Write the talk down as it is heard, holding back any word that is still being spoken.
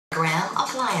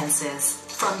appliances.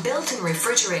 From built-in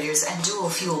refrigerators and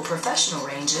dual-fuel professional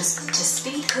ranges to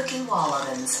speed cooking wall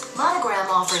ovens, Monogram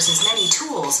offers as many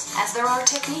tools as there are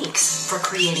techniques for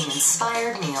creating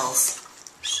inspired meals.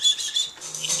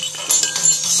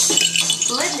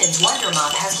 Lidman's Wonder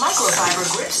Mop has microfiber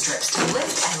grip strips to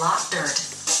lift and lock dirt.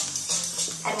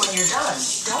 And when you're done,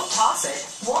 don't toss it,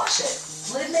 wash it.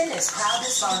 Lidman is proud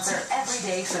to sponsor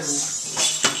everyday food.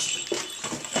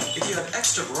 If you have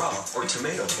extra broth or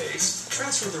tomato paste,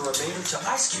 transfer the remainder to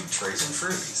ice cube trays and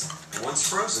freeze. Once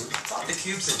frozen, pop the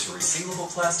cubes into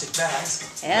resealable plastic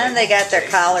bags. And they got their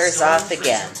collars off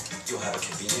again. You'll have a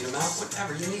convenient amount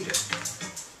whenever you need it.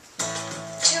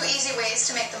 2 easy ways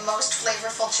to make the most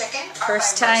flavorful chicken are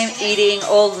First by time roasting it eating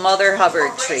old Mother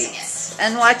Hubbard or braising treats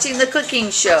and watching the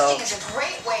cooking show. Roasting is a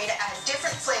great way to add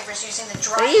different flavors using the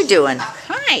dry What are you doing?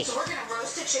 oven. Hi. So we're going to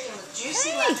roast a chicken with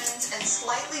juicy Hi. lemons and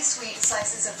slightly sweet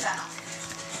slices of fennel.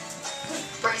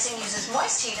 Braising uses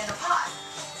moist heat in a pot.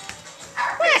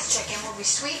 Our braised chicken will be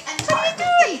sweet and tart with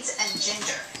dates and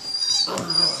ginger.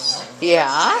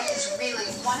 Yeah. It is really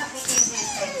one of the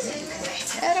easiest things that you can make.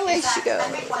 And away In fact, she goes. I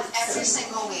make one every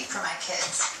single week for my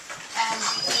kids. And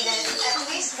we eat it at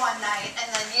least one night and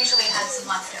then usually have some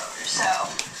leftovers. So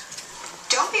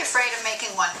don't be afraid of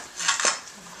making one.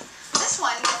 This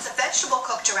one gets a vegetable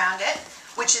cooked around it,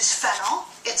 which is fennel.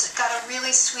 It's got a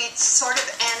really sweet, sort of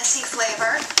anisey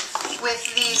flavor with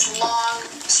these long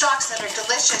stalks that are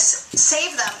delicious.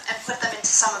 Save them and put them into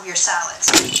some of your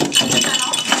salads. Cut the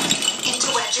fennel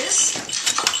into wedges,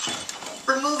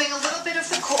 removing a little bit of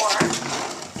the core.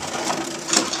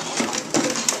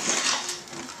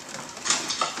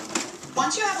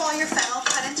 Once you have all your fennel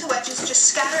cut into wedges, just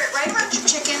scatter it right around your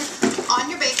chicken on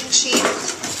your baking sheet.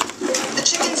 The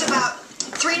chicken's about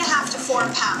 3.5 to 4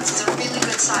 pounds. It's a really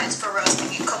good size for roasting.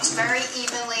 It cooks very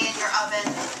evenly in your oven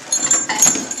and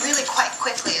really quite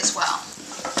quickly as well.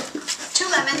 2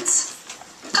 lemons,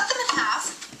 cut them in half,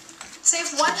 save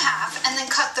 1/2, and then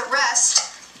cut the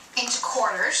rest into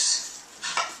quarters.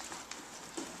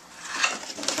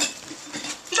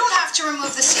 You don't have to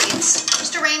remove the seeds.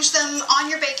 Just arrange them on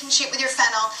your baking sheet with your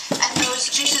fennel, and those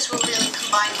juices will really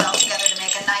combine well together to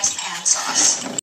make a nice pan sauce.